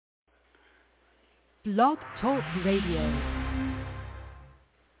Blog Talk Radio.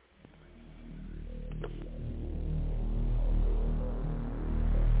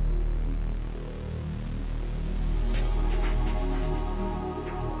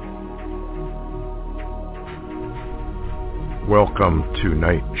 Welcome to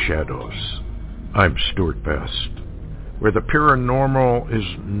Night Shadows. I'm Stuart Best, where the paranormal is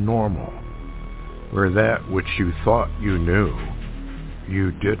normal, where that which you thought you knew,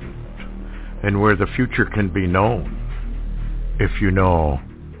 you didn't, and where the future can be known if you know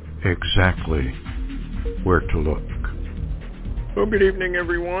exactly where to look. Well, good evening,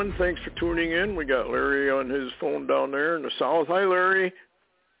 everyone. Thanks for tuning in. We got Larry on his phone down there in the south. Hi, Larry.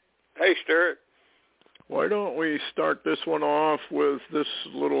 Hey, Stuart. Why don't we start this one off with this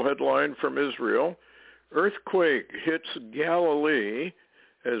little headline from Israel. Earthquake hits Galilee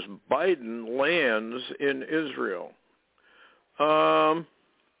as Biden lands in Israel.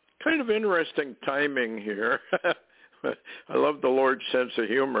 Kind of interesting timing here. I love the Lord's sense of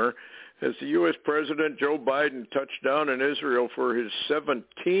humor. As the U.S. President Joe Biden touched down in Israel for his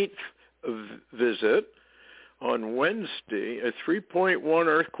 17th visit, on Wednesday, a 3.1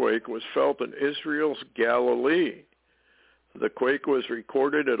 earthquake was felt in Israel's Galilee. The quake was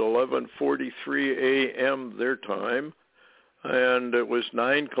recorded at 11:43 a.m. their time, and it was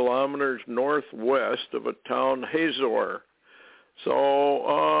 9 kilometers northwest of a town, Hazor.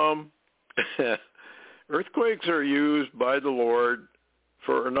 So earthquakes are used by the Lord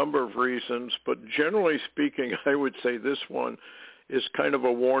for a number of reasons, but generally speaking, I would say this one is kind of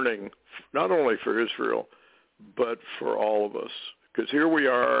a warning, not only for Israel, but for all of us. Because here we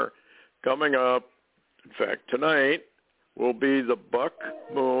are coming up, in fact, tonight will be the buck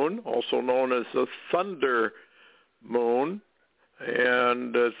moon, also known as the thunder moon.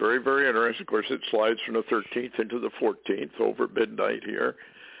 And it's very, very interesting. Of course, it slides from the 13th into the 14th over midnight here.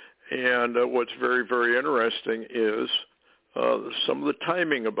 And what's very, very interesting is some of the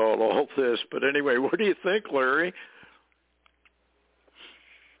timing about all this. But anyway, what do you think, Larry?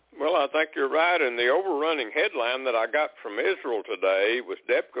 Well, I think you're right. And the overrunning headline that I got from Israel today was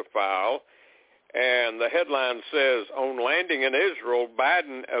Debka File, and the headline says, on landing in Israel,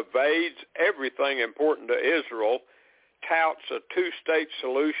 Biden evades everything important to Israel, touts a two-state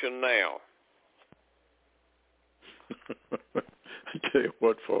solution now. I tell you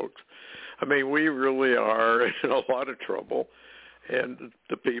what, folks, I mean, we really are in a lot of trouble, and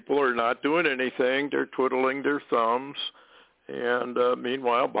the people are not doing anything. They're twiddling their thumbs. And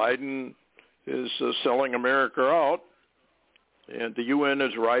meanwhile, Biden is selling America out, and the UN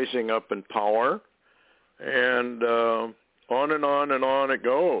is rising up in power, and on and on and on it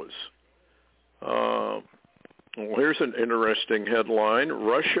goes. Well, here's an interesting headline.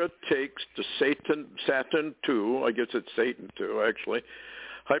 Russia takes the Saturn II, I guess it's Satan II, actually,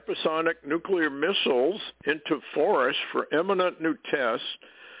 hypersonic nuclear missiles into forest for imminent new tests,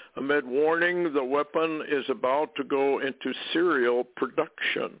 amid warning the weapon is about to go into serial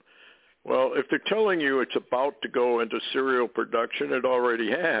production. Well, if they're telling you it's about to go into serial production, it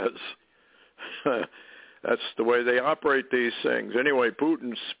already has. That's the way they operate these things. Anyway,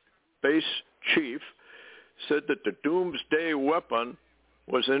 Putin's space chief said that the doomsday weapon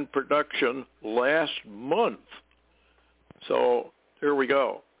was in production last month. So here we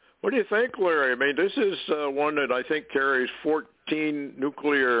go. What do you think, Larry? I mean, this is one that I think carries 14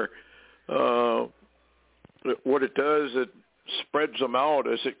 nuclear, what it does, it spreads them out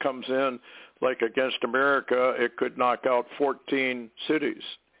as it comes in. Like against America, it could knock out 14 cities.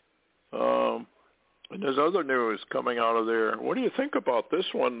 And there's other news coming out of there. What do you think about this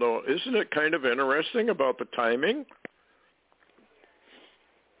one, though? Isn't it kind of interesting about the timing?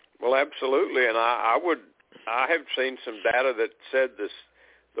 Well, absolutely. And I have seen some data that said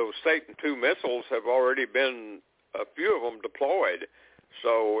those Satan II missiles have already been, a few of them, deployed.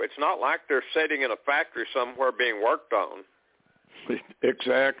 So it's not like they're sitting in a factory somewhere being worked on.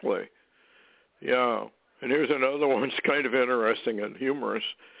 Exactly. Yeah. And here's another one that's kind of interesting and humorous.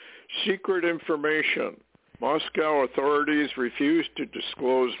 Secret information. Moscow authorities refuse to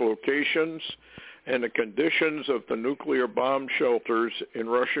disclose locations and the conditions of the nuclear bomb shelters in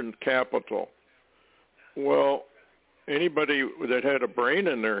Russian capital. Well, anybody that had a brain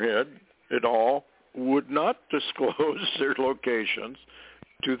in their head at all would not disclose their locations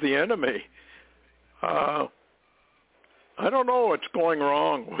to the enemy. I don't know what's going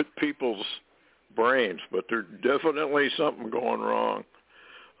wrong with people's brains, but there's definitely something going wrong.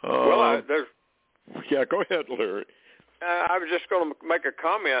 Yeah, go ahead, Larry. I was just going to make a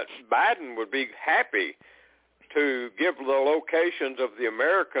comment. Biden would be happy to give the locations of the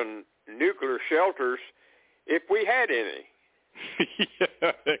American nuclear shelters if we had any.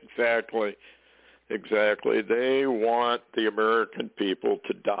 Yeah, exactly. Exactly. They want the American people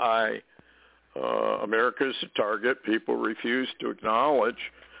to die. America is the target. People refuse to acknowledge.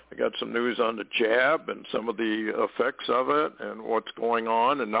 I got some news on the jab and some of the effects of it and what's going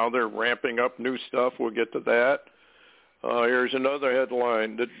on, and now they're ramping up new stuff. We'll get to that. Here's another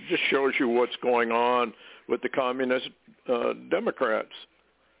headline that just shows you what's going on with the communist Democrats.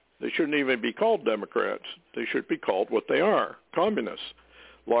 They shouldn't even be called Democrats. They should be called what they are, communists.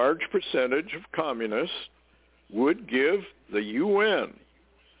 Large percentage of communists would give the UN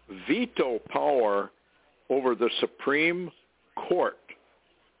veto power over the Supreme Court.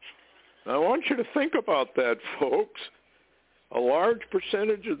 Now, I want you to think about that, folks. A large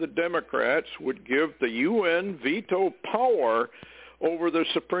percentage of the Democrats would give the UN veto power over the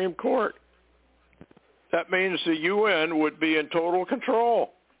Supreme Court. That means the UN would be in total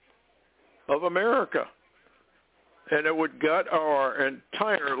control of America, and it would gut our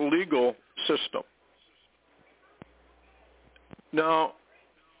entire legal system. Now,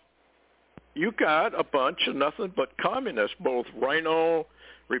 you got a bunch of nothing but communists, both rhino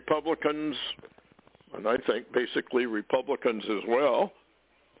Republicans, and I think basically Republicans as well,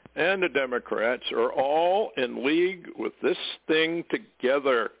 and the Democrats are all in league with this thing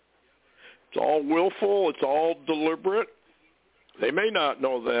together. It's all willful. It's all deliberate. They may not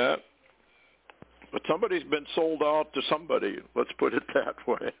know that, but somebody's been sold out to somebody. Let's put it that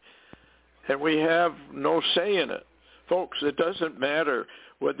way. And we have no say in it. Folks, it doesn't matter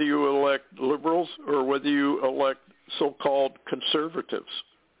whether you elect liberals or whether you elect so-called conservatives.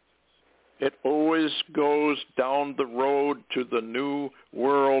 It always goes down the road to the new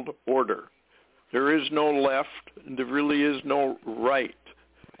world order. There is no left, and there really is no right.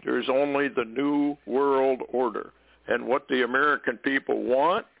 There is only the new world order. And what the American people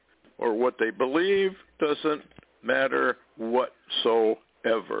want or what they believe doesn't matter whatsoever.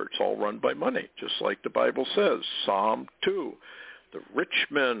 It's all run by money, just like the Bible says. Psalm 2, the rich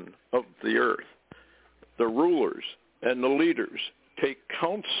men of the earth, the rulers and the leaders, take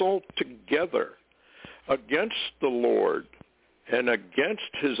counsel together against the Lord and against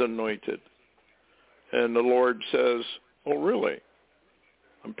his anointed. And the Lord says, oh, really?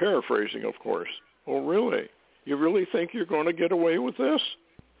 I'm paraphrasing, of course. Oh, really? You really think you're going to get away with this?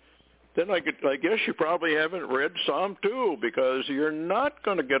 Then I guess you probably haven't read Psalm 2, because you're not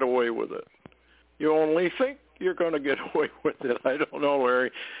going to get away with it. You only think you're going to get away with it. I don't know,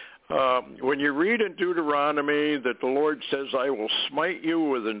 Larry. When you read in Deuteronomy that the Lord says, I will smite you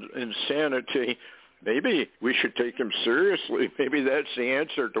with insanity, maybe we should take him seriously. Maybe that's the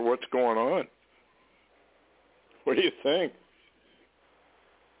answer to what's going on. What do you think?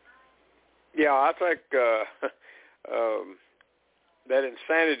 Yeah, I think that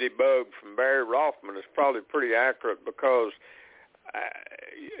insanity bug from Barry Rothman is probably pretty accurate, because,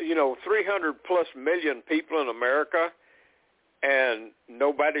 300 plus million people in America, and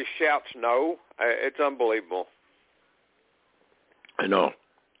nobody shouts no. It's unbelievable. I know.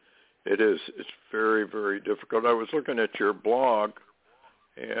 It is. It's very, very difficult. I was looking at your blog,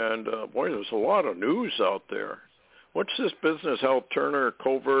 and, boy, there's a lot of news out there. What's this business, Hal Turner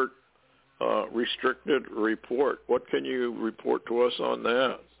covert restricted report? What can you report to us on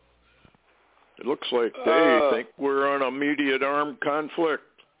that? It looks like they think we're on immediate armed conflict.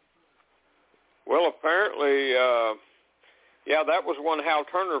 Well, apparently, that was one Hal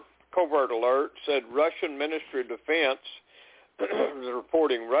Turner covert alert, said Russian Ministry of Defense is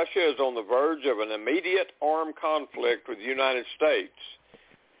reporting Russia is on the verge of an immediate armed conflict with the United States.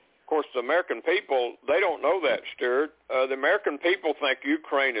 Of course, the American people, they don't know that, Stuart. The American people think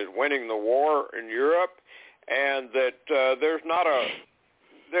Ukraine is winning the war in Europe, and that there's not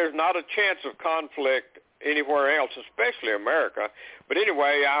a chance of conflict anywhere else, especially America. But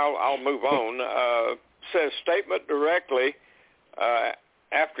anyway, I'll move on. Says statement directly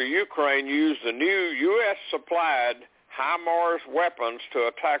after Ukraine used the new U.S.-supplied HIMARS weapons to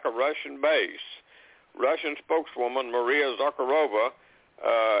attack a Russian base. Russian spokeswoman Maria Zakharova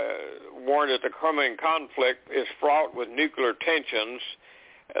warned that the coming conflict is fraught with nuclear tensions.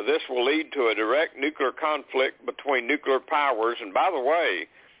 This will lead to a direct nuclear conflict between nuclear powers. And by the way,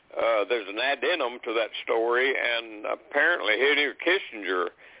 there's an addendum to that story, and apparently Henry Kissinger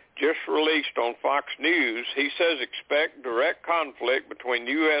just released on Fox News, he says expect direct conflict between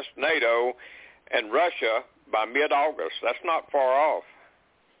U.S., NATO, and Russia by mid-August. That's not far off.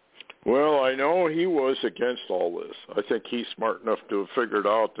 Well, I know he was against all this. I think he's smart enough to have figured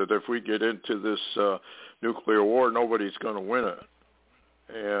out that if we get into this nuclear war, nobody's going to win it.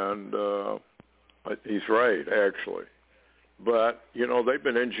 And he's right, actually. But, they've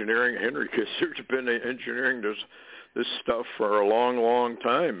been engineering, Henry Kissinger's been engineering this stuff for a long, long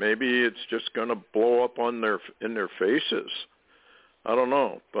time. Maybe it's just going to blow up in their faces. I don't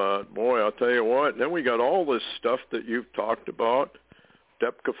know, but boy, I'll tell you what. Then we got all this stuff that you've talked about: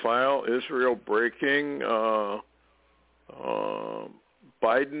 Depka file, Israel breaking,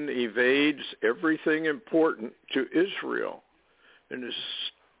 Biden evades everything important to Israel, and is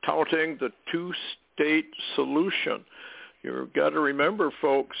touting the two-state solution. You've got to remember,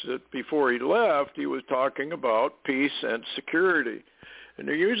 folks, that before he left, he was talking about peace and security. And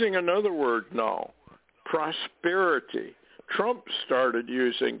they're using another word now, prosperity. Trump started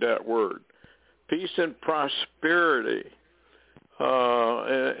using that word, peace and prosperity,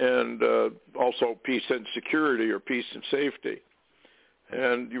 and also peace and security or peace and safety.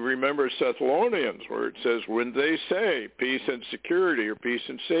 And you remember Thessalonians, where it says, when they say peace and security or peace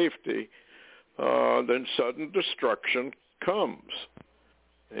and safety, then sudden destruction comes.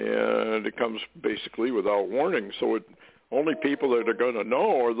 And it comes basically without warning. So only people that are going to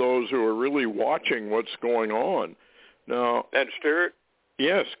know are those who are really watching what's going on. Now, and Stuart?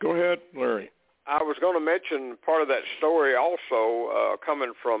 Yes, go ahead, Larry. I was going to mention part of that story also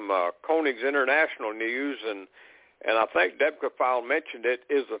coming from Koenig's International News, and I think Debka File mentioned it,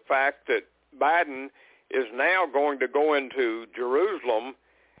 is the fact that Biden is now going to go into Jerusalem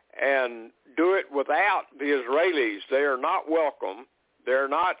and do it without the Israelis. They are not welcome. They're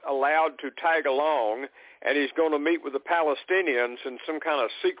not allowed to tag along, and he's going to meet with the Palestinians in some kind of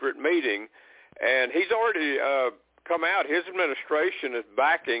secret meeting. And he's already come out. His administration is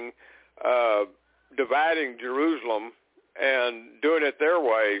backing dividing Jerusalem and doing it their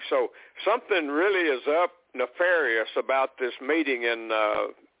way. So something really is up nefarious about this meeting in,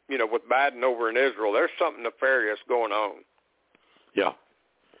 with Biden over in Israel. There's something nefarious going on. Yeah.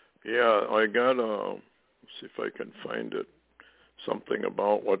 Yeah, I got see if I can find it, something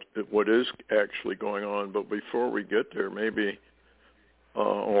about what is actually going on. But before we get there, maybe, I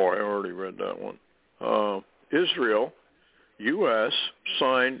already read that one. Israel, U.S.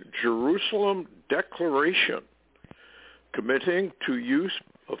 signed Jerusalem Declaration committing to use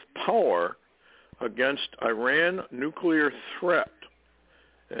of power against Iran nuclear threat.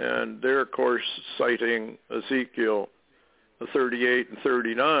 And they're, of course, citing Ezekiel 38 and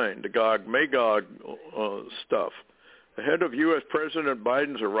 39, the Gog-Magog stuff. Ahead of U.S. President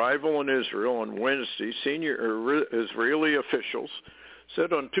Biden's arrival in Israel on Wednesday, senior Israeli officials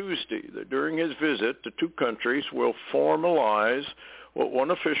said on Tuesday that during his visit, the two countries will formalize what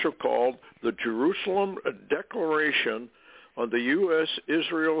one official called the Jerusalem Declaration on the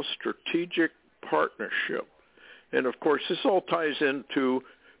U.S.-Israel Strategic Partnership. And, of course, this all ties into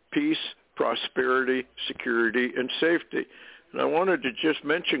peace, prosperity, security, and safety. And I wanted to just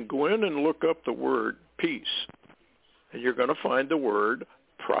mention, go in and look up the word peace, and you're going to find the word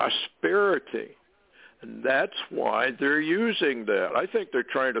prosperity. And that's why they're using that. I think they're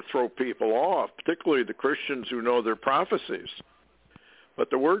trying to throw people off, particularly the Christians who know their prophecies. But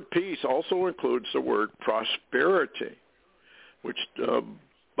the word peace also includes the word prosperity, which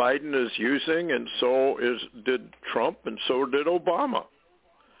Biden is using, and so did Trump, and so did Obama.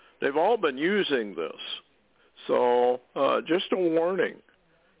 They've all been using this. So just a warning.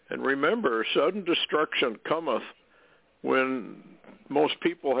 And remember, sudden destruction cometh when most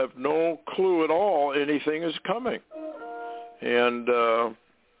people have no clue at all anything is coming. And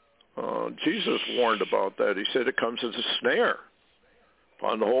Jesus warned about that. He said it comes as a snare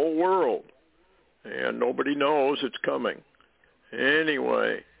upon the whole world, and nobody knows it's coming.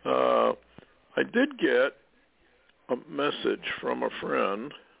 Anyway, I did get a message from a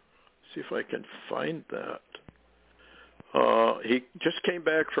friend. See if I can find that. He just came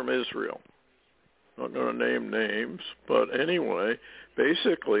back from Israel. Not going to name names, but anyway,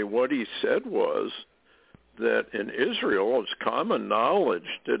 basically what he said was that in Israel, it's common knowledge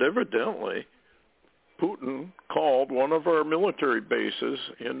that evidently Putin called one of our military bases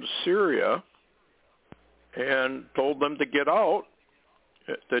in Syria and told them to get out,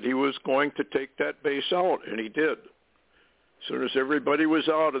 that he was going to take that base out, and he did. As soon as everybody was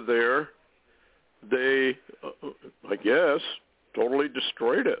out of there, they, I guess, totally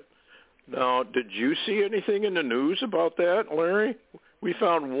destroyed it. Now, did you see anything in the news about that, Larry? We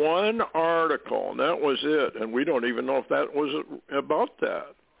found one article, and that was it, and we don't even know if that was about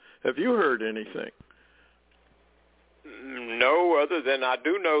that. Have you heard anything? No, other than I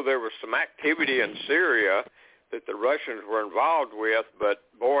do know there was some activity in Syria that the Russians were involved with, but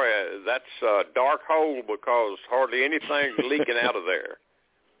boy, that's a dark hole because hardly anything's leaking out of there.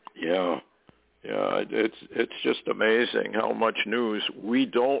 Yeah, it's just amazing how much news we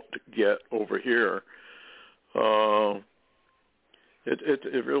don't get over here.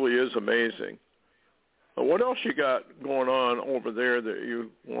 It really is amazing. What else you got going on over there that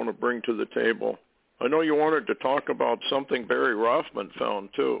you want to bring to the table? I know you wanted to talk about something Barry Rothman found,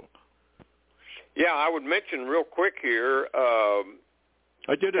 too. Yeah, I would mention real quick here.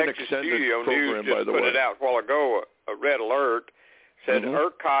 I did an Texas extended Studio program, News by the just put way. it out a while ago, a red alert. Said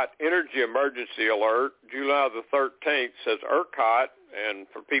ERCOT energy emergency alert, July the 13th, says ERCOT, and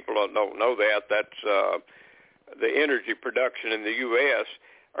for people that don't know that, that's the energy production in the U.S.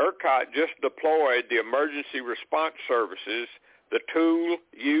 ERCOT just deployed the emergency response services, the tool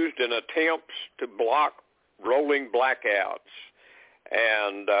used in attempts to block rolling blackouts.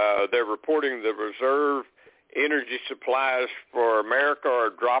 And they're reporting the reserve energy supplies for America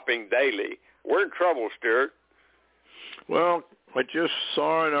are dropping daily. We're in trouble, Stuart. Well, I just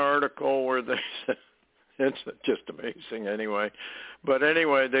saw an article where they said, it's just amazing anyway. But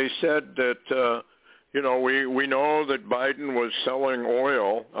anyway, they said that, we know that Biden was selling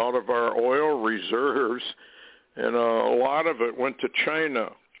oil out of our oil reserves, and a lot of it went to China.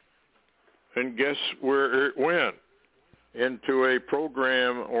 And guess where it went? Into a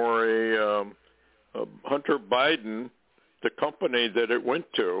program or a Hunter Biden, the company that it went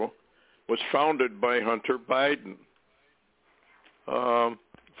to, was founded by Hunter Biden.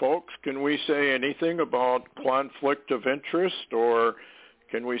 Folks, can we say anything about conflict of interest, or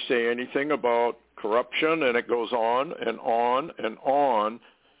can we say anything about corruption? And it goes on and on and on.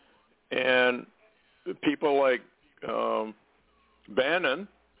 And people like Bannon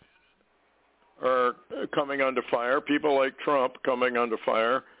are coming under fire. People like Trump coming under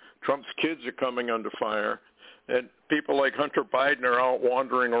fire. Trump's kids are coming under fire. And people like Hunter Biden are out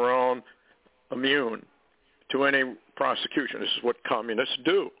wandering around immune to any prosecution. This is what communists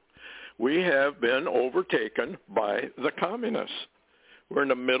do. We have been overtaken by the communists. We're in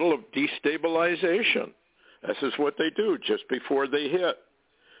the middle of destabilization. This is what they do just before they hit.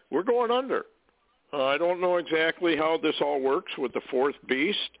 We're going under. I don't know exactly how this all works with the fourth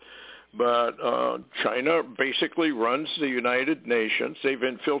beast, but China basically runs the United Nations. They've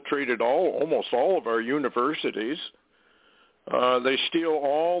infiltrated almost all of our universities. They steal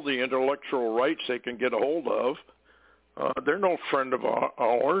all the intellectual rights they can get a hold of. They're no friend of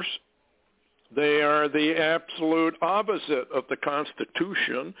ours. They are the absolute opposite of the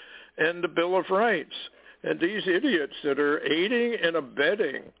Constitution and the Bill of Rights. And these idiots that are aiding and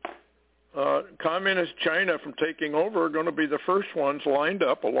abetting communist China from taking over are going to be the first ones lined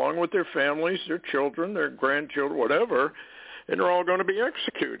up along with their families, their children, their grandchildren, whatever, and they're all going to be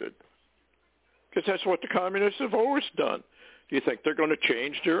executed. Because that's what the communists have always done. Do you think they're going to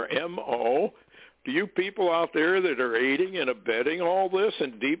change their M.O.? Do you people out there that are aiding and abetting all this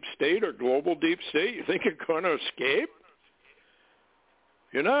in deep state or global deep state, you think you're going to escape?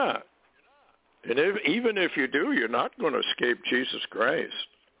 You're not. And even if you do, you're not going to escape Jesus Christ.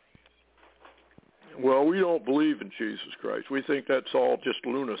 Well, we don't believe in Jesus Christ. We think that's all just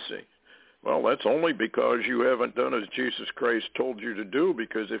lunacy. Well, that's only because you haven't done as Jesus Christ told you to do,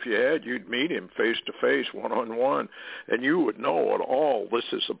 because if you had, you'd meet him face-to-face, one-on-one, and you would know what all this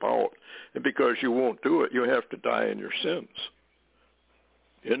is about. And because you won't do it, you have to die in your sins.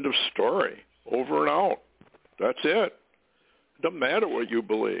 End of story. Over and out. That's it. It doesn't matter what you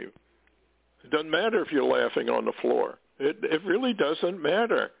believe. It doesn't matter if you're laughing on the floor. It really doesn't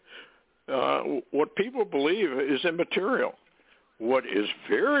matter. What people believe is immaterial. What is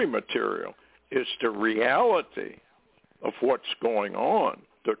very material is the reality of what's going on,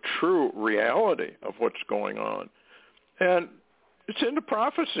 the true reality of what's going on. And it's in the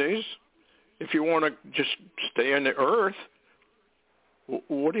prophecies. If you want to just stay on the earth,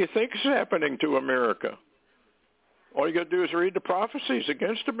 what do you think is happening to America? All you got to do is read the prophecies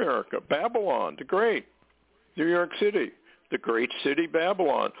against America. Babylon, the Great. New York City, the great city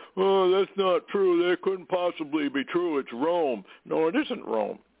Babylon. Oh, that's not true. That couldn't possibly be true. It's Rome. No, it isn't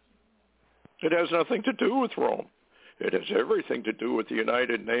Rome. It has nothing to do with Rome. It has everything to do with the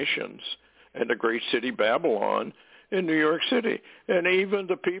United Nations and the great city Babylon in New York City. And even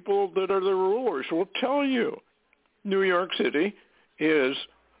the people that are the rulers will tell you New York City is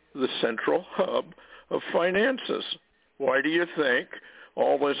the central hub of finances. Why do you think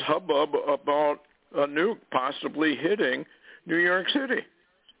all this hubbub about a nuke possibly hitting New York City?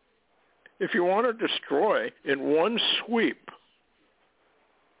 If you want to destroy in one sweep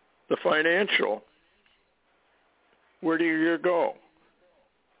the financial, where do you go?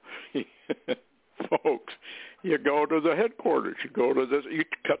 Folks, you go to the headquarters. You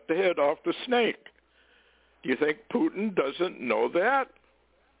cut the head off the snake. Do you think Putin doesn't know that?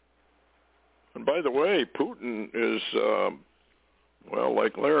 And by the way, Putin is,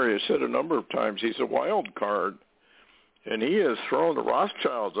 like Larry has said a number of times, he's a wild card. And he has thrown the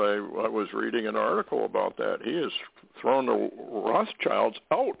Rothschilds. I was reading an article about that. He has thrown the Rothschilds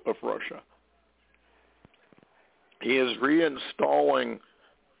out of Russia. He is reinstalling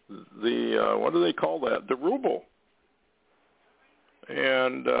the, what do they call that? The ruble.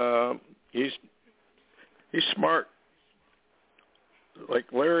 And he's smart. Like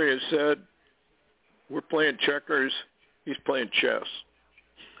Larry has said, we're playing checkers. He's playing chess.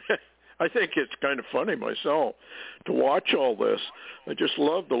 I think it's kind of funny myself to watch all this. I just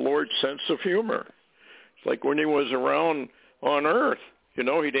love the Lord's sense of humor. It's like when he was around on earth, you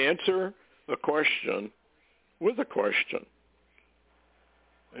know, he'd answer a question with a question.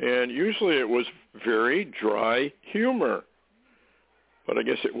 And usually it was very dry humor. But I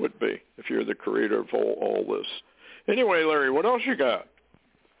guess it would be if you're the creator of all this. Anyway, Larry, what else you got?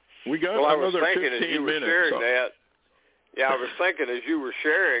 We got another 15 minutes. Yeah, I was thinking as you were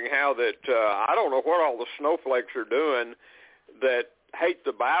sharing how that I don't know what all the snowflakes are doing that hate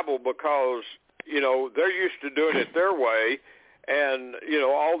the Bible because, you know, they're used to doing it their way and, you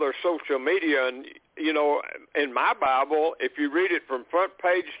know, all their social media. And, you know, in my Bible, if you read it from front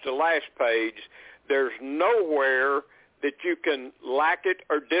page to last page, there's nowhere that you can like it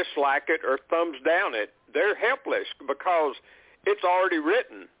or dislike it or thumbs down it. They're helpless because it's already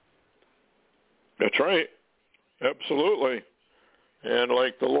written. That's right. Absolutely. And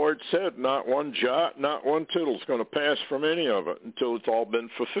like the Lord said, not one jot, not one tittle is going to pass from any of it until it's all been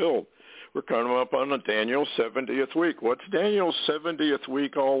fulfilled. We're coming up on the Daniel's 70th week. What's Daniel's 70th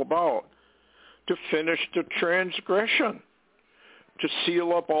week all about? To finish the transgression, to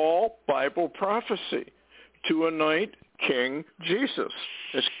seal up all Bible prophecy, to anoint King Jesus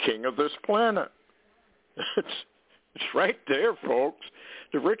as king of this planet. It's right there, folks.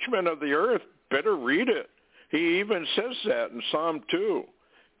 The rich men of the earth better read it. He even says that in Psalm 2.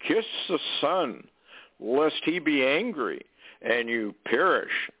 Kiss the Son, lest he be angry and you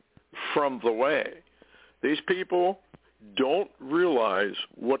perish from the way. These people don't realize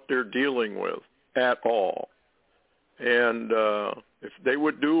what they're dealing with at all. And if they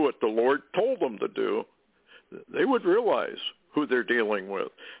would do what the Lord told them to do, they would realize who they're dealing with.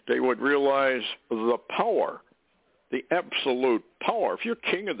 They would realize the power, the absolute power. If you're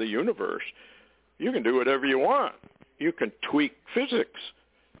king of the universe, you can do whatever you want. You can tweak physics.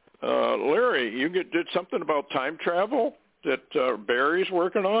 Larry, you did something about time travel that Barry's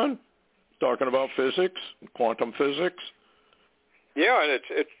working on, talking about physics, quantum physics. Yeah, and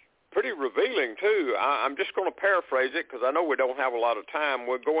it's pretty revealing, too. I'm just going to paraphrase it because I know we don't have a lot of time.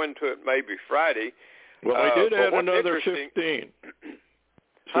 We'll go into it maybe Friday. Well, I did add another 15.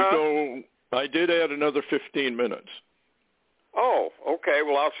 I did add another 15 minutes. Oh, okay.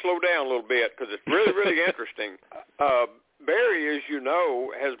 Well, I'll slow down a little bit because it's really, really interesting. Barry, as you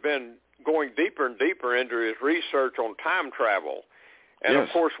know, has been going deeper and deeper into his research on time travel. And, yes.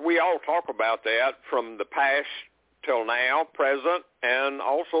 Of course, we all talk about that from the past till now, present, and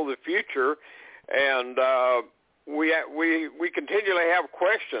also the future. And we continually have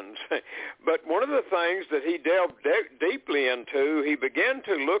questions. But one of the things that he delved deeply into, he began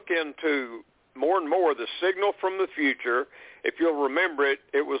to look into more and more the signal from the future. If you'll remember it,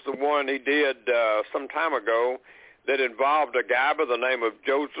 it was the one he did some time ago that involved a guy by the name of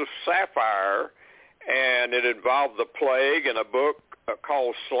Joseph Sapphire, and it involved the plague and a book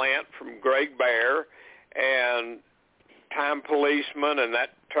called Slant from Greg Bear and Time Policeman, and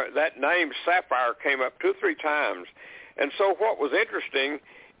that name Sapphire came up 2 or 3 times. And so what was interesting,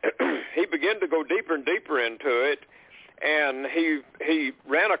 he began to go deeper and deeper into it, and he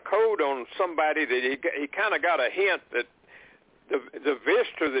ran a code on somebody that he kind of got a hint that the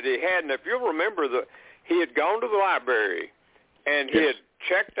visitor that he had, and if you'll remember, he had gone to the library and he had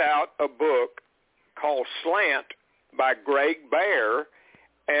checked out a book called Slant by Greg Bear,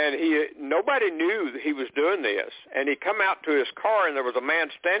 and nobody knew that he was doing this. And he come out to his car, and there was a man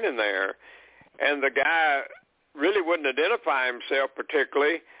standing there, and the guy really wouldn't identify himself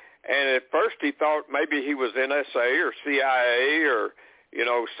particularly. And at first he thought maybe he was NSA or CIA or, you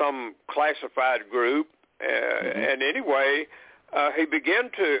know, some classified group. And anyway, he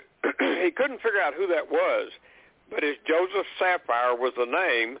began to, he couldn't figure out who that was, but his Joseph Sapphire was the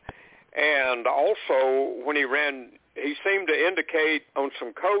name. And also when he seemed to indicate on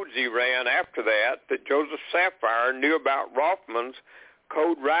some codes he ran after that Joseph Sapphire knew about Rothman's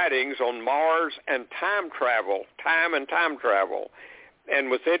code writings on Mars and time and time travel, and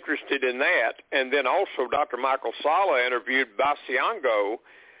was interested in that. And then also Dr. Michael Salla interviewed Basiango.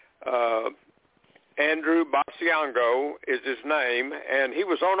 Andrew Basiango is his name, and he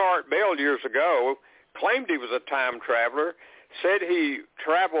was on Art Bell years ago, claimed he was a time traveler, said he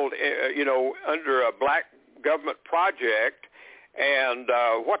traveled, under a black government project. And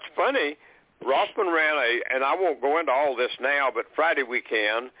what's funny, Rothman ran and I won't go into all this now, but Friday we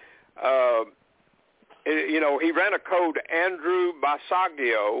can, he ran a code, Andrew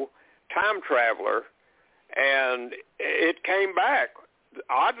Basiago, time traveler, and it came back.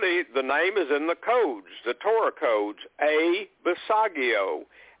 Oddly, the name is in the codes, the Torah codes, A. Basiago,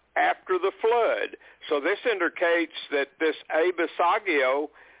 after the flood. So this indicates that this A. Basiago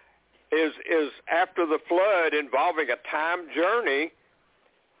is after the flood, involving a time journey,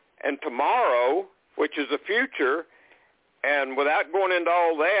 and tomorrow, which is the future. And without going into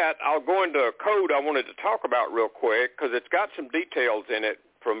all that, I'll go into a code I wanted to talk about real quick because it's got some details in it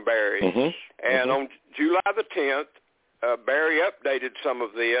from Barry. And on July the 10th, Barry updated some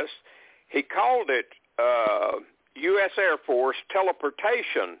of this. He called it U.S. Air Force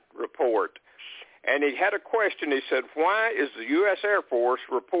Teleportation Report. And he had a question. He said, why is the U.S. Air Force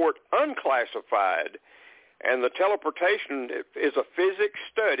report unclassified? And the teleportation is a physics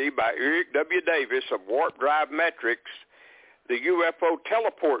study by Eric W. Davis of Warp Drive Metrics, the UFO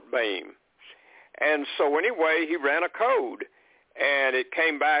teleport beam. And so anyway, he ran a code, and it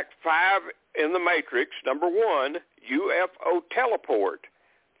came back 5 in the matrix. Number 1, UFO teleport.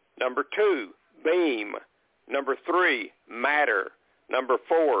 Number 2, beam. Number 3, matter. Number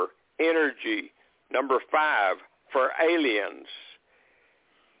 4, energy. Number 5, for aliens.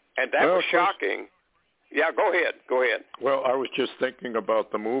 And that was shocking. Yeah, go ahead. Well, I was just thinking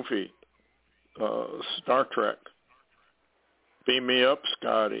about the movie Star Trek. Beam me up,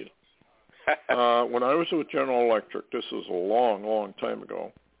 Scotty. When I was with General Electric, this was a long, long time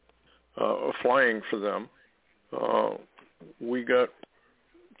ago, flying for them, we got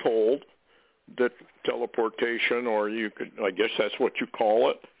told that teleportation, or I guess that's what you call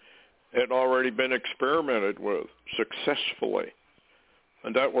it, had already been experimented with successfully.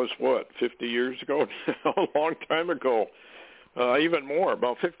 And that was, 50 years ago? A long time ago. Even more,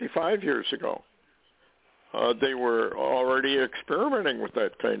 about 55 years ago. They were already experimenting with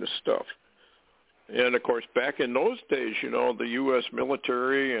that kind of stuff. And, of course, back in those days, the U.S.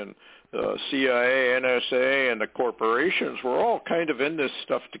 military and CIA, NSA, and the corporations were all kind of in this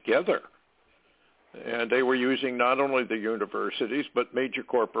stuff together. And they were using not only the universities, but major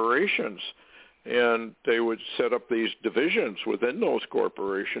corporations. And they would set up these divisions within those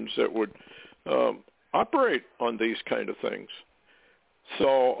corporations that would operate on these kind of things.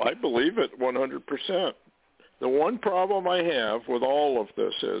 So I believe it 100%. The one problem I have with all of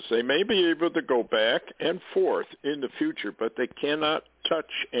this is they may be able to go back and forth in the future, but they cannot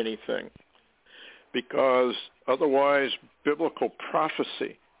touch anything because otherwise biblical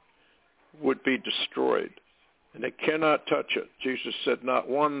prophecy would be destroyed. And they cannot touch it. Jesus said not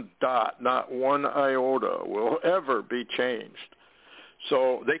one dot, not one iota will ever be changed.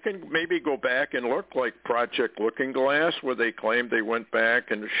 So they can maybe go back and look like Project Looking Glass, where they claimed they went back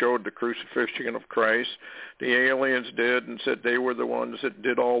and showed the crucifixion of Christ. The aliens did and said they were the ones that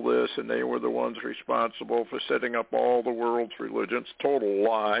did all this, and they were the ones responsible for setting up all the world's religions. Total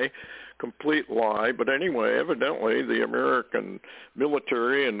lie, complete lie. But anyway, evidently the American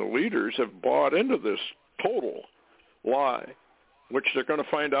military and the leaders have bought into this total lie, which they're going to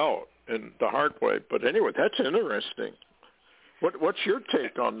find out in the hard way. But anyway, that's interesting. What's your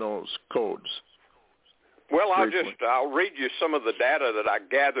take on those codes? Well, I'll read you some of the data that I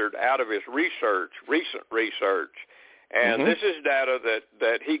gathered out of his recent research. And this is data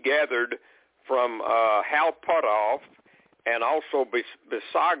that he gathered from Hal Puthoff and also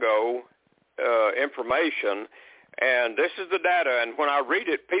Basiago information. And this is the data, and when I read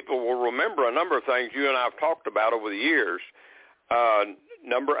it, people will remember a number of things you and I have talked about over the years.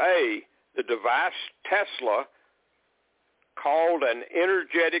 Number A, the device Tesla called an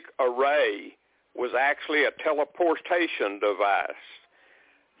energetic array was actually a teleportation device.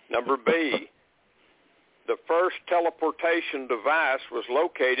 Number B, the first teleportation device was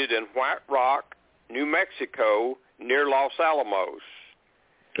located in White Rock, New Mexico, near Los Alamos.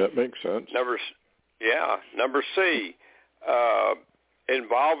 That makes sense. Number C,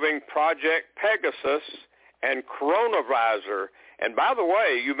 involving Project Pegasus and Coronavisor. And by the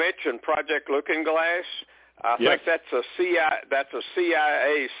way, you mentioned Project Looking Glass. I think that's a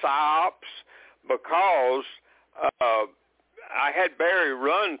CIA PSYOPs because I had Barry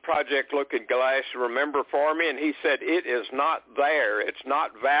run Project Looking Glass, remember, for me, and he said it is not there. It's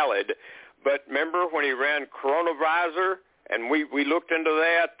not valid. But remember when he ran Coronavisor? And we looked into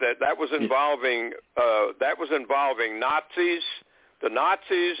that was involving Nazis,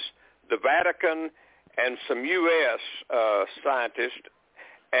 the Vatican, and some U.S. Scientists,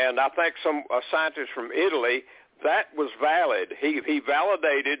 and I think a scientist from Italy. That was valid. He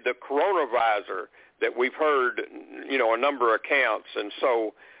validated the Coronavisor. that we've heard, a number of accounts. And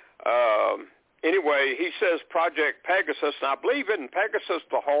so anyway, he says Project Pegasus, and I believe in Pegasus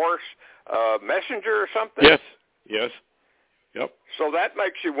the horse messenger or something. Yes. Yep. So that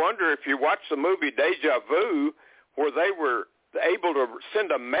makes you wonder, if you watch the movie Deja Vu, where they were able to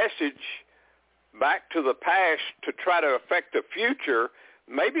send a message back to the past to try to affect the future,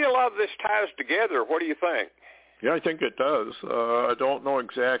 maybe a lot of this ties together. What do you think? Yeah, I think it does. I don't know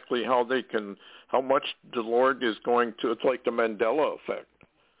exactly how much the Lord is going to, it's like the Mandela effect.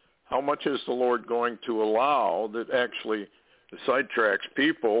 How much is the Lord going to allow that actually sidetracks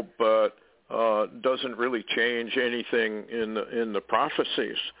people, but doesn't really change anything in the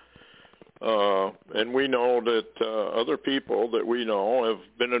prophecies? And we know that other people that we know have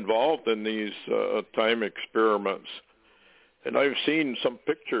been involved in these time experiments. And I've seen some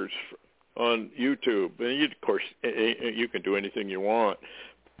pictures on YouTube. And of course, you can do anything you want,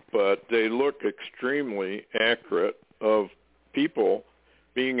 but they look extremely accurate of people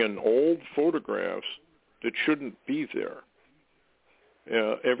being in old photographs that shouldn't be there.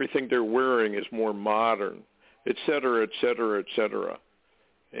 Everything they're wearing is more modern, et cetera, et cetera, et cetera.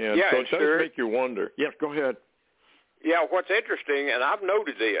 And so it does make you wonder. Yeah, go ahead. Yeah, what's interesting, and I've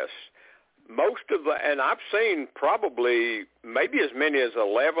noted this, and I've seen probably maybe as many as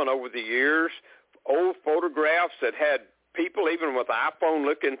 11 over the years, old photographs that had people even with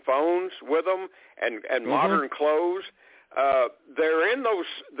iPhone-looking phones with them and modern clothes. They're in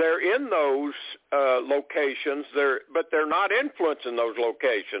those locations, but they're not influencing those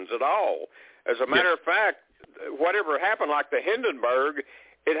locations at all. As a matter of fact, whatever happened, like the Hindenburg,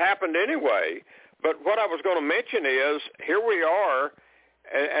 it happened anyway. But what I was going to mention is, here we are,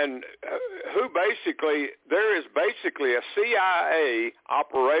 and there is basically a CIA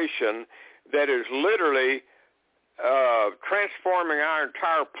operation that is literally transforming our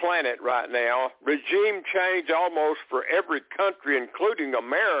entire planet right now. Regime change almost for every country, including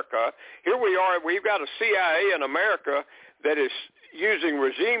America. Here we are, we've got a CIA in America that is using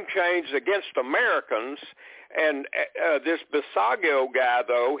regime change against Americans. And this Bisagio guy,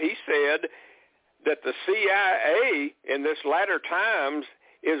 though, he said that the CIA in this latter times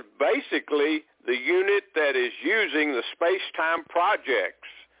is basically the unit that is using the space-time projects.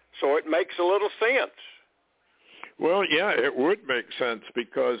 So it makes a little sense. Well, yeah, it would make sense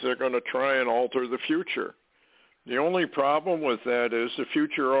because they're going to try and alter the future. The only problem with that is the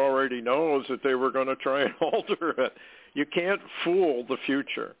future already knows that they were going to try and alter it. You can't fool the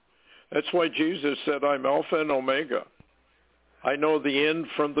future. That's why Jesus said, I'm Alpha and Omega. I know the end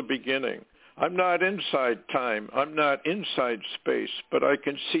from the beginning. I'm not inside time. I'm not inside space, but I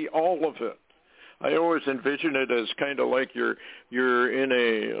can see all of it. I always envision it as kind of like you're in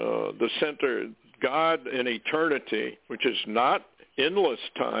the center, God in eternity, which is not endless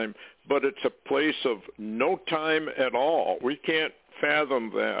time, but it's a place of no time at all. We can't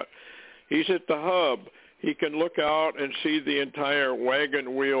fathom that. He's at the hub. He can look out and see the entire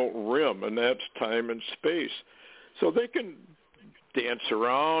wagon wheel rim, and that's time and space. So they can dance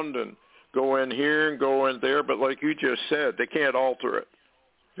around and go in here and go in there, but like you just said, they can't alter it.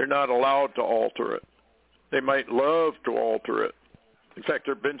 They're not allowed to alter it. They might love to alter it. In fact,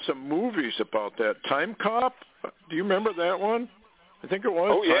 there have been some movies about that. Time Cop, do you remember that one? I think it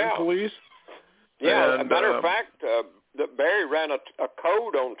was. Time Police. Yeah, and, as a matter of fact, Barry ran a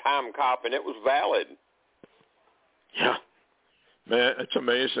code on Time Cop, and it was valid. Yeah. Man, it's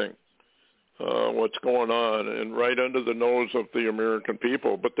amazing what's going on, and right under the nose of the American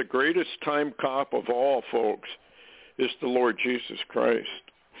people. But the greatest time cop of all, folks, is the Lord Jesus Christ.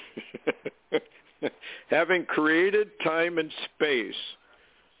 Having created time and space,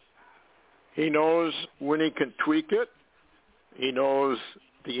 he knows when he can tweak it. He knows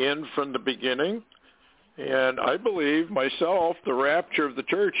the end from the beginning. And I believe myself, the rapture of the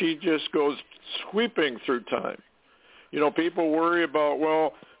church, he just goes sweeping through time. You know, people worry about,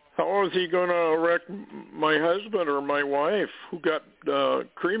 well, how is he going to wreck my husband or my wife who got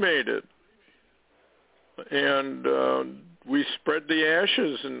cremated? And we spread the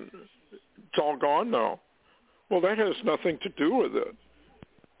ashes and it's all gone now. Well, that has nothing to do with it,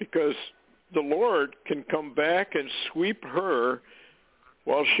 because the Lord can come back and sweep her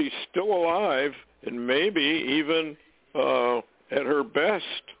while she's still alive and maybe even at her best.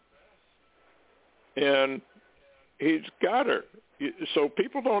 And he's got her. So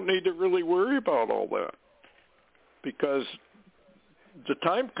people don't need to really worry about all that, because the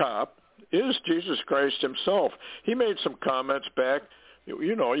time cop is Jesus Christ himself. He made some comments back,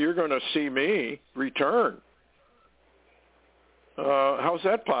 you know, you're going to see me return. How's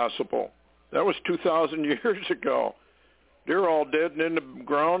that possible? That was 2,000 years ago. They're all dead and in the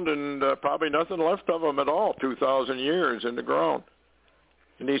ground, and probably nothing left of them at all, 2,000 years in the ground.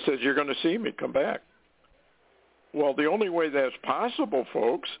 And he says, you're going to see me come back. Well, the only way that's possible,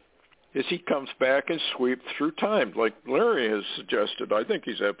 folks, is he comes back and sweeps through time, like Larry has suggested. I think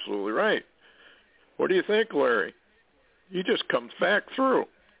he's absolutely right. What do you think, Larry? He just comes back through.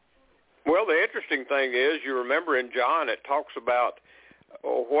 Well, the interesting thing is, you remember in John it talks about,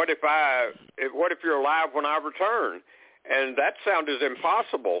 what if you're alive when I return? And that sounded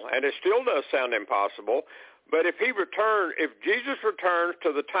impossible, and it still does sound impossible. But if Jesus returns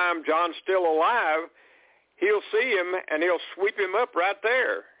to the time John's still alive, he'll see him and he'll sweep him up right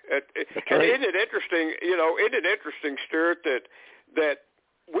there. And isn't it interesting? Isn't it interesting, Stuart, that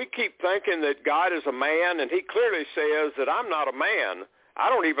we keep thinking that God is a man, and he clearly says that I'm not a man. I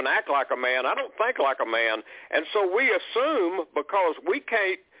don't even act like a man. I don't think like a man. And so we assume, because we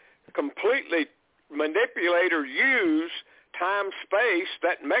can't completely manipulate or use time, space,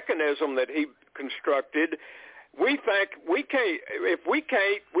 that mechanism that he constructed, we think we can't. If we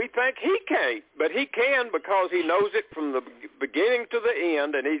can't, we think he can't. But he can, because he knows it from the beginning to the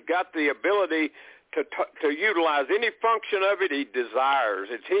end, and he's got the ability to utilize any function of it he desires.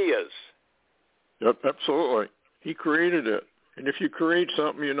 It's his. Yep, absolutely. He created it. And if you create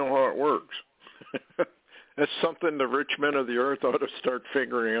something, you know how it works. That's something the rich men of the earth ought to start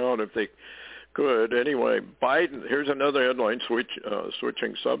figuring out if they could. Anyway, Biden, here's another headline,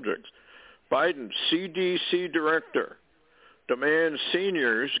 switching subjects. Biden, CDC director, demands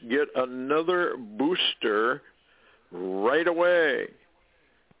seniors get another booster right away.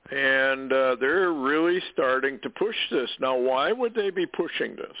 And they're really starting to push this. Now, why would they be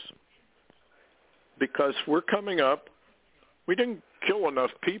pushing this? Because we're coming up. We didn't kill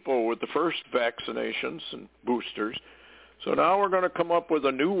enough people with the first vaccinations and boosters. So now we're going to come up with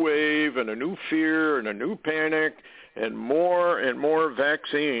a new wave and a new fear and a new panic and more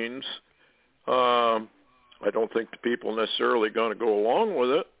vaccines. I don't think the people necessarily going to go along with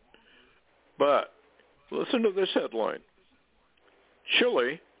it. But listen to this headline.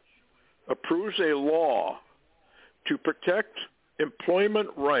 Chile approves a law to protect employment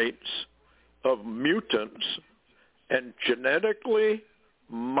rights of mutants and genetically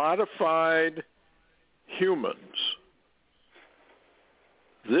modified humans.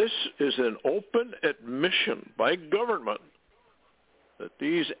 This is an open admission by government that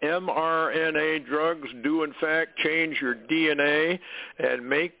these mRNA drugs do in fact change your DNA and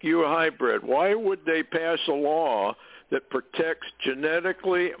make you a hybrid. Why would they pass a law that protects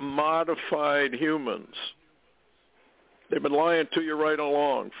genetically modified humans? They've been lying to you right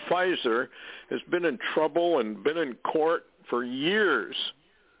along. Pfizer has been in trouble and been in court for years.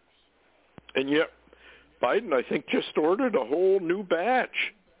 And yet Biden, I think, just ordered a whole new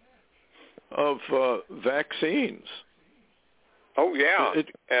batch of vaccines. Oh, yeah.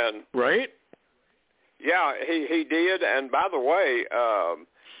 And right? Yeah, he did. And by the way,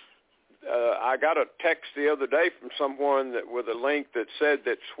 I got a text the other day from someone with a link that said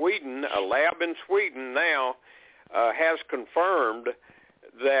that Sweden, a lab in Sweden now, has confirmed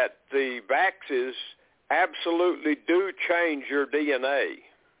that the vaxes absolutely do change your DNA.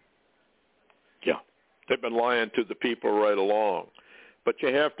 Yeah, they've been lying to the people right along. But you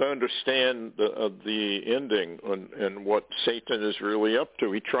have to understand the ending and what Satan is really up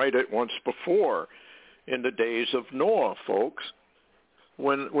to. He tried it once before in the days of Noah, folks.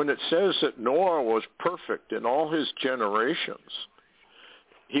 When it says that Noah was perfect in all his generations,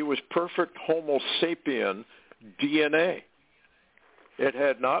 he was perfect Homo sapien DNA. It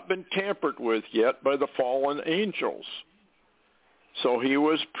had not been tampered with yet by the fallen angels. So he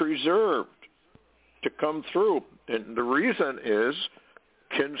was preserved to come through. And the reason is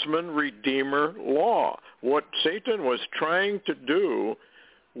kinsman redeemer law. What Satan was trying to do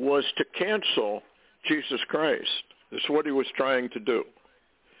was to cancel Jesus Christ. That's what he was trying to do.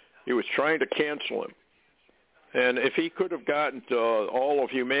 He was trying to cancel him. And if he could have gotten to all of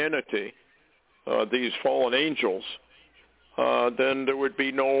humanity, these fallen angels, then there would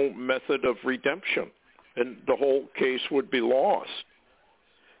be no method of redemption, and the whole case would be lost.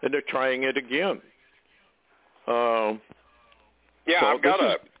 And they're trying it again. Go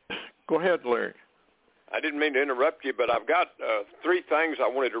ahead, Larry. I didn't mean to interrupt you, but I've got three things I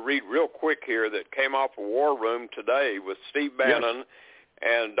wanted to read real quick here that came off of War Room today with Steve Bannon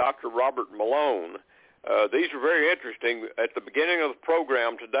and Dr. Robert Malone. These are very interesting. At the beginning of the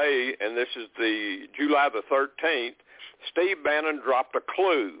program today, and this is the July the 13th, Steve Bannon dropped a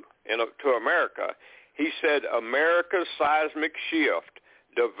clue to America. He said, America's seismic shift,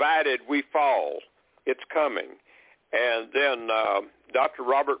 divided we fall. It's coming. And then Dr.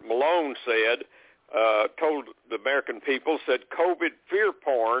 Robert Malone said, told the American people, said COVID fear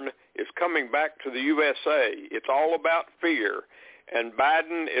porn is coming back to the USA. It's all about fear. And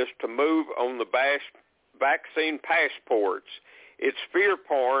Biden is to move on the vaccine passports. It's fear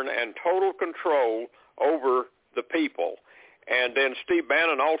porn and total control over the people. And then Steve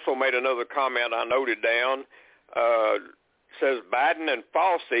Bannon also made another comment I noted down. Says Biden and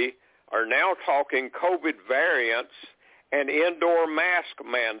Fauci are now talking COVID variants and indoor mask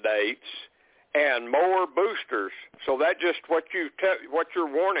mandates and more boosters. So that just what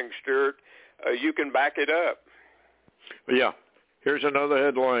you're warning, Stuart. You can back it up. Yeah. Here's another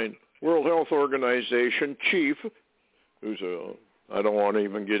headline. World Health Organization chief, who's I don't want to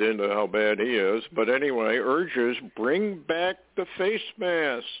even get into how bad he is, but anyway, urges bring back the face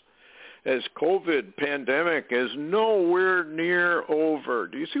mask as COVID pandemic is nowhere near over.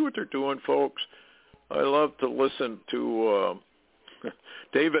 Do you see what they're doing, folks? I love to listen to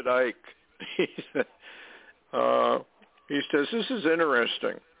David Icke. He says, this is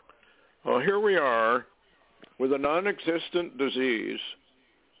interesting. Well, here we are with a non-existent disease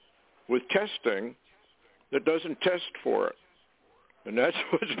with testing that doesn't test for it. And that's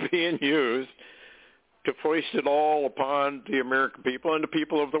what's being used to foist it all upon the American people and the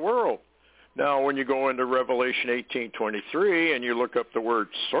people of the world. Now, when you go into Revelation 18:23 and you look up the word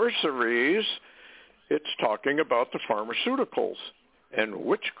sorceries, it's talking about the pharmaceuticals and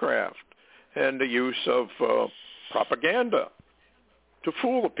witchcraft and the use of propaganda to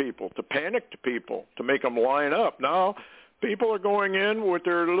fool the people, to panic the people, to make them line up. Now, people are going in with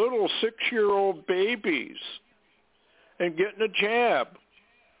their little 6-year-old babies and getting a jab.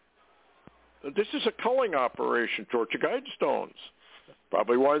 This is a culling operation, Torch of Guidestones.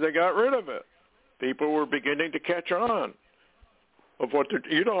 Probably why they got rid of it. People were beginning to catch on of what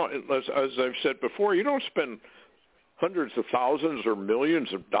as I've said before, you don't spend hundreds of thousands or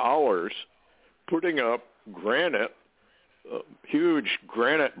millions of dollars putting up granite, huge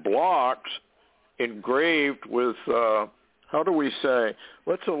granite blocks engraved with, how do we say,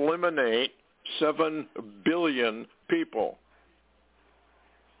 let's eliminate 7 billion people.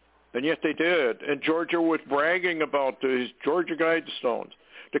 And yet they did. And Georgia was bragging about these Georgia Guidestones.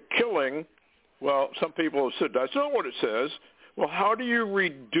 The killing, well, some people have said, that's not what it says. Well, how do you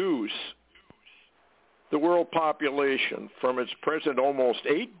reduce the world population from its present almost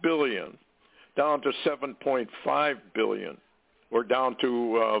 8 billion down to 7.5 billion, or down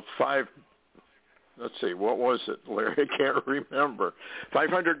to 5, let's see, what was it, Larry? I can't remember.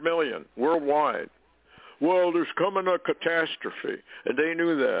 500 million worldwide. Well, there's coming a catastrophe, and they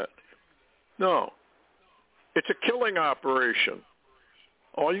knew that. No. It's a killing operation.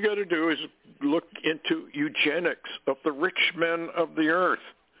 All you got to do is look into eugenics of the rich men of the earth,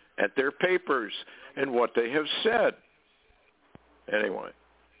 at their papers, and what they have said. Anyway,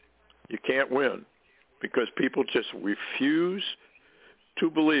 you can't win because people just refuse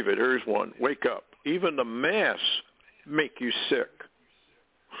to believe it. Here's one. Wake up. Even the masks make you sick.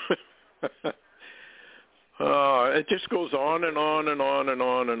 It just goes on and on and on and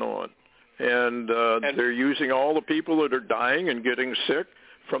on and on. And they're using all the people that are dying and getting sick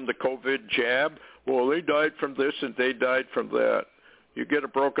from the COVID jab. Well, they died from this and they died from that. You get a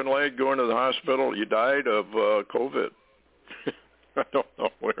broken leg, go into the hospital, you died of COVID. I don't know,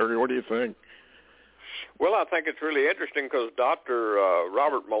 Larry. What do you think? Well, I think it's really interesting because Dr.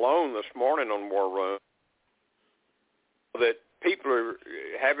 Robert Malone this morning on War Room, that people are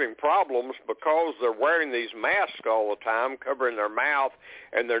having problems because they're wearing these masks all the time, covering their mouth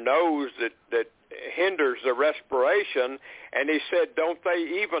and their nose that hinders their respiration. And he said, don't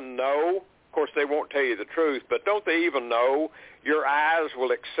they even know, of course they won't tell you the truth, but don't they even know your eyes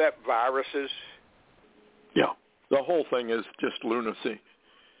will accept viruses? Yeah, the whole thing is just lunacy.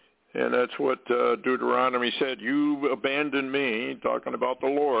 And that's what Deuteronomy said. You abandoned me, talking about the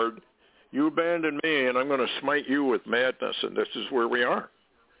Lord. You abandoned me, and I'm going to smite you with madness. And this is where we are.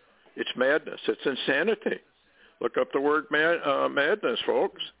 It's madness. It's insanity. Look up the word madness,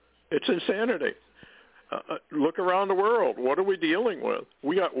 folks. It's insanity. Look around the world. What are we dealing with?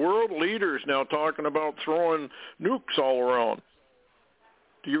 We got world leaders now talking about throwing nukes all around.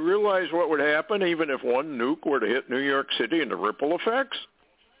 Do you realize what would happen even if one nuke were to hit New York City and the ripple effects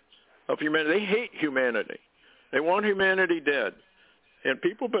of humanity? They hate humanity. They want humanity dead. And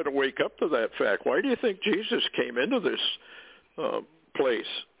people better wake up to that fact. Why do you think Jesus came into this place,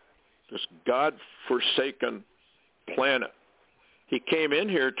 this God-forsaken planet? He came in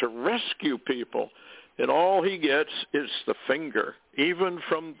here to rescue people, and all he gets is the finger, even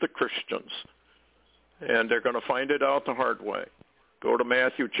from the Christians. And they're going to find it out the hard way. Go to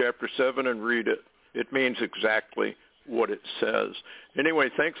Matthew chapter 7 and read it. It means exactly what it says. Anyway,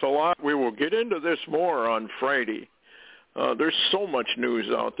 thanks a lot. We will get into this more on Friday. There's so much news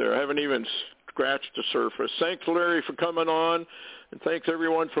out there. I haven't even scratched the surface. Thanks, Larry, for coming on, and thanks,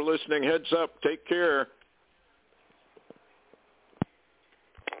 everyone, for listening. Heads up. Take care.